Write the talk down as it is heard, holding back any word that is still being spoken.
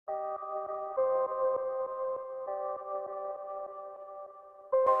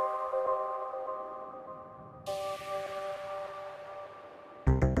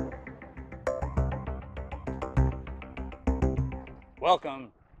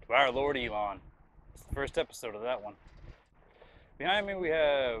Welcome to our Lord Elon. It's the first episode of that one. Behind me we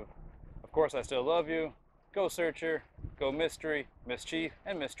have, of course, I Still Love You, Go Searcher, Go Mystery, Miss Chief,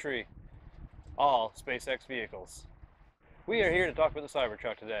 and Miss Tree. All SpaceX vehicles. We are here to talk about the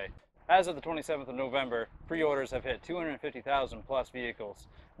Cybertruck today. As of the 27th of November, pre-orders have hit 250,000 plus vehicles,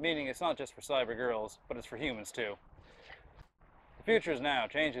 meaning it's not just for cyber girls, but it's for humans too. The future is now,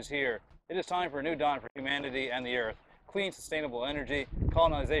 change is here. It is time for a new dawn for humanity and the Earth. Clean, sustainable energy,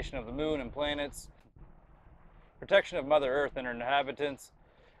 colonization of the moon and planets, protection of Mother Earth and her inhabitants,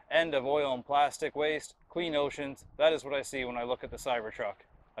 end of oil and plastic waste, clean oceans. That is what I see when I look at the Cybertruck.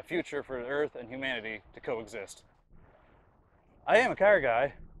 A future for Earth and humanity to coexist. I am a car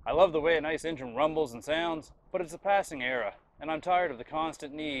guy. I love the way a nice engine rumbles and sounds, but it's a passing era, and I'm tired of the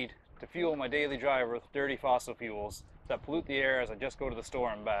constant need to fuel my daily driver with dirty fossil fuels that pollute the air as I just go to the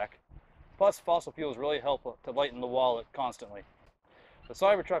store and back. Plus, fossil fuels really help to lighten the wallet constantly. The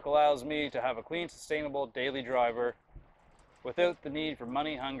Cybertruck allows me to have a clean, sustainable daily driver without the need for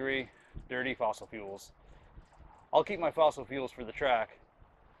money-hungry, dirty fossil fuels. I'll keep my fossil fuels for the track.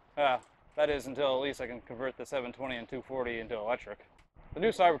 That is until at least I can convert the 720 and 240 into electric. The new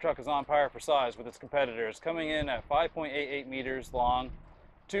Cybertruck is on par for size with its competitors, coming in at 5.88 meters long,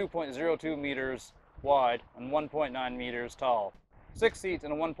 2.02 meters wide, and 1.9 meters tall. 6 seats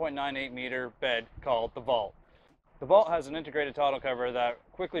in a 1.98 meter bed called the Vault. The Vault has an integrated tonneau cover that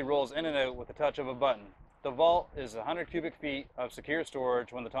quickly rolls in and out with the touch of a button. The Vault is 100 cubic feet of secure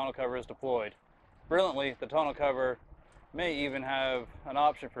storage when the tonneau cover is deployed. Brilliantly, the tonneau cover may even have an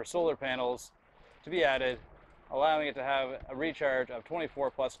option for solar panels to be added, allowing it to have a recharge of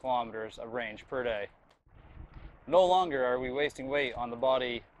 24 plus kilometers of range per day. No longer are we wasting weight on the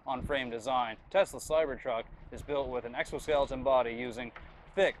body on frame design. Tesla Cybertruck is built with an exoskeleton body using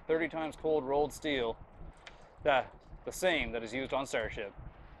thick 30 times cold rolled steel, the same that is used on Starship.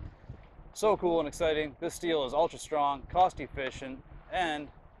 So cool and exciting. This steel is ultra strong, cost efficient, and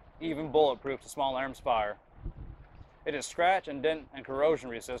even bulletproof to small arms fire. It is scratch and dent and corrosion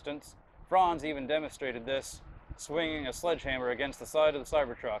resistant. Franz even demonstrated this, swinging a sledgehammer against the side of the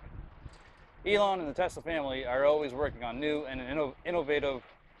Cybertruck. Elon and the Tesla family are always working on new and innovative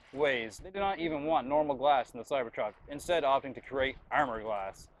ways. They do not even want normal glass in the Cybertruck, instead opting to create armor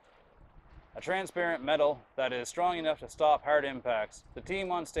glass. A transparent metal that is strong enough to stop hard impacts. The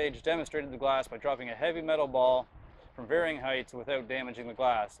team on stage demonstrated the glass by dropping a heavy metal ball from varying heights without damaging the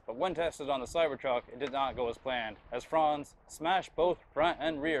glass, but when tested on the Cybertruck, it did not go as planned, as Franz smashed both front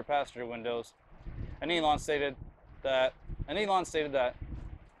and rear passenger windows, and Elon stated that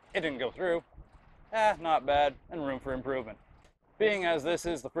it didn't go through. Not bad, and room for improvement. Being as this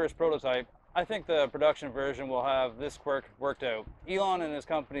is the first prototype, I think the production version will have this quirk worked out. Elon and his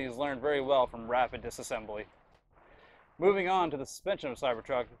companies learned very well from rapid disassembly. Moving on to the suspension of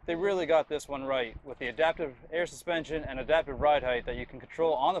Cybertruck, they really got this one right, with the adaptive air suspension and adaptive ride height that you can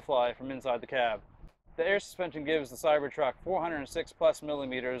control on the fly from inside the cab. The air suspension gives the Cybertruck 406 plus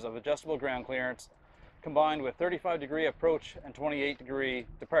millimeters of adjustable ground clearance, combined with 35-degree approach and 28-degree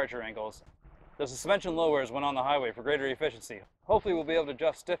departure angles. The suspension lowers when on the highway for greater efficiency. Hopefully we'll be able to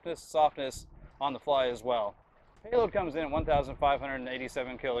adjust stiffness, softness on the fly as well. Payload comes in at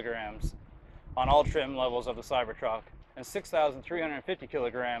 1,587 kilograms on all trim levels of the Cybertruck, and 6,350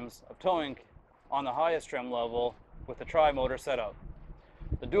 kilograms of towing on the highest trim level with the tri-motor setup.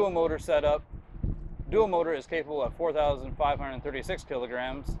 The dual motor is capable of 4,536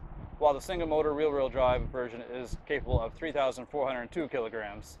 kilograms, while the single motor rear-wheel drive version is capable of 3,402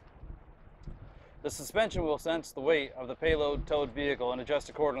 kilograms. The suspension will sense the weight of the payload towed vehicle and adjust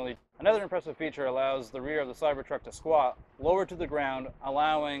accordingly. Another impressive feature allows the rear of the Cybertruck to squat lower to the ground,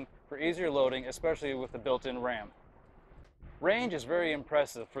 allowing for easier loading, especially with the built-in ramp. Range is very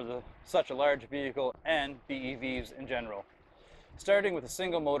impressive for such a large vehicle and BEVs in general. Starting with a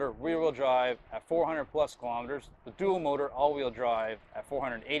single motor rear-wheel drive at 400 plus kilometers, the dual motor all-wheel drive at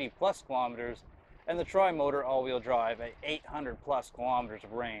 480 plus kilometers, and the tri-motor all-wheel drive at 800 plus kilometers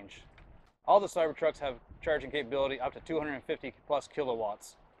of range. All the Cybertrucks have charging capability up to 250 plus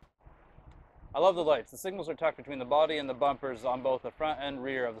kilowatts. I love the lights. The signals are tucked between the body and the bumpers on both the front and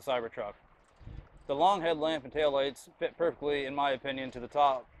rear of the Cybertruck. The long headlamp and tail lights fit perfectly, in my opinion, to the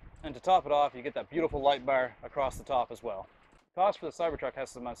top. And to top it off, you get that beautiful light bar across the top as well. Cost for the Cybertruck has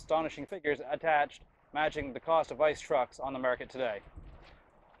some astonishing figures attached, matching the cost of ICE trucks on the market today.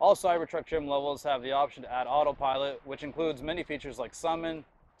 All Cybertruck trim levels have the option to add autopilot, which includes many features like summon,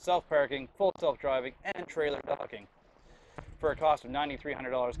 self-parking, full self-driving, and trailer docking, for a cost of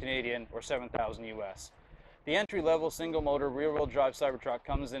 $9,300 Canadian or $7,000 US. The entry-level single-motor rear-wheel drive Cybertruck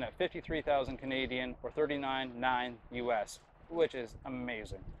comes in at $53,000 Canadian or $39,900 US. which is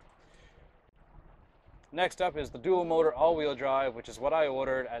amazing. Next up is the dual motor all-wheel drive, which is what I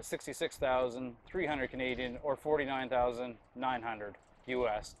ordered at 66,300 Canadian or 49,900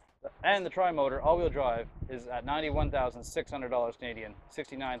 US. And the tri-motor all-wheel drive is at $91,600 Canadian,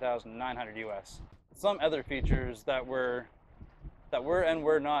 69,900 US. Some other features that were and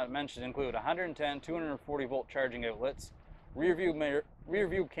were not mentioned include 110 240 volt charging outlets, rear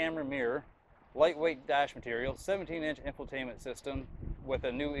view camera mirror, lightweight dash material, 17-inch infotainment system with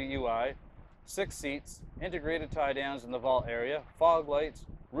a new UI, 6 seats, integrated tie downs in the vault area, fog lights,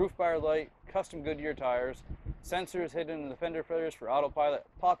 roof bar light, custom Goodyear tires, sensors hidden in the fender flares for autopilot,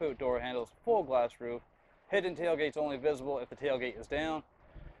 pop-out door handles, full glass roof, hidden tailgates only visible if the tailgate is down,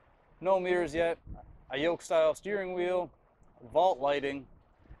 no mirrors yet, a yoke style steering wheel, vault lighting,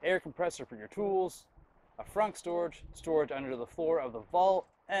 air compressor for your tools, a front storage under the floor of the vault,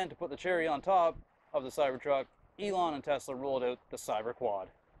 and to put the cherry on top of the Cybertruck, Elon and Tesla rolled out the Cyberquad.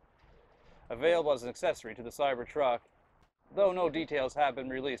 Available as an accessory to the Cybertruck, though no details have been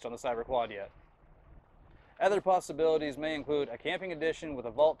released on the Cyberquad yet. Other possibilities may include a camping edition with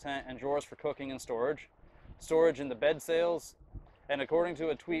a vault tent and drawers for cooking and storage, storage in the bed sails, and according to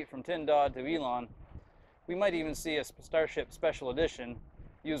a tweet from Tin Dod to Elon, we might even see a Starship Special Edition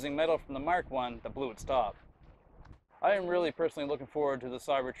using metal from the Mark I that blew its top. I am really personally looking forward to the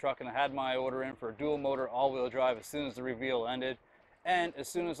Cybertruck, and I had my order in for a dual motor all-wheel drive as soon as the reveal ended, and as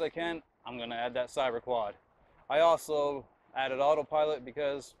soon as I can, I'm going to add that Cyberquad. I also added autopilot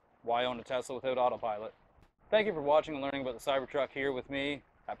because why own a Tesla without autopilot? Thank you for watching and learning about the Cybertruck here with me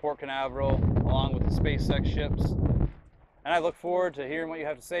at Port Canaveral along with the SpaceX ships. And I look forward to hearing what you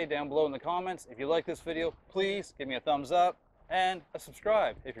have to say down below in the comments. If you like this video, please give me a thumbs up and a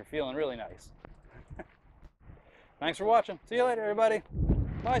subscribe if you're feeling really nice. Thanks for watching. See you later, everybody.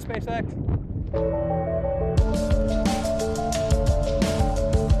 Bye, SpaceX.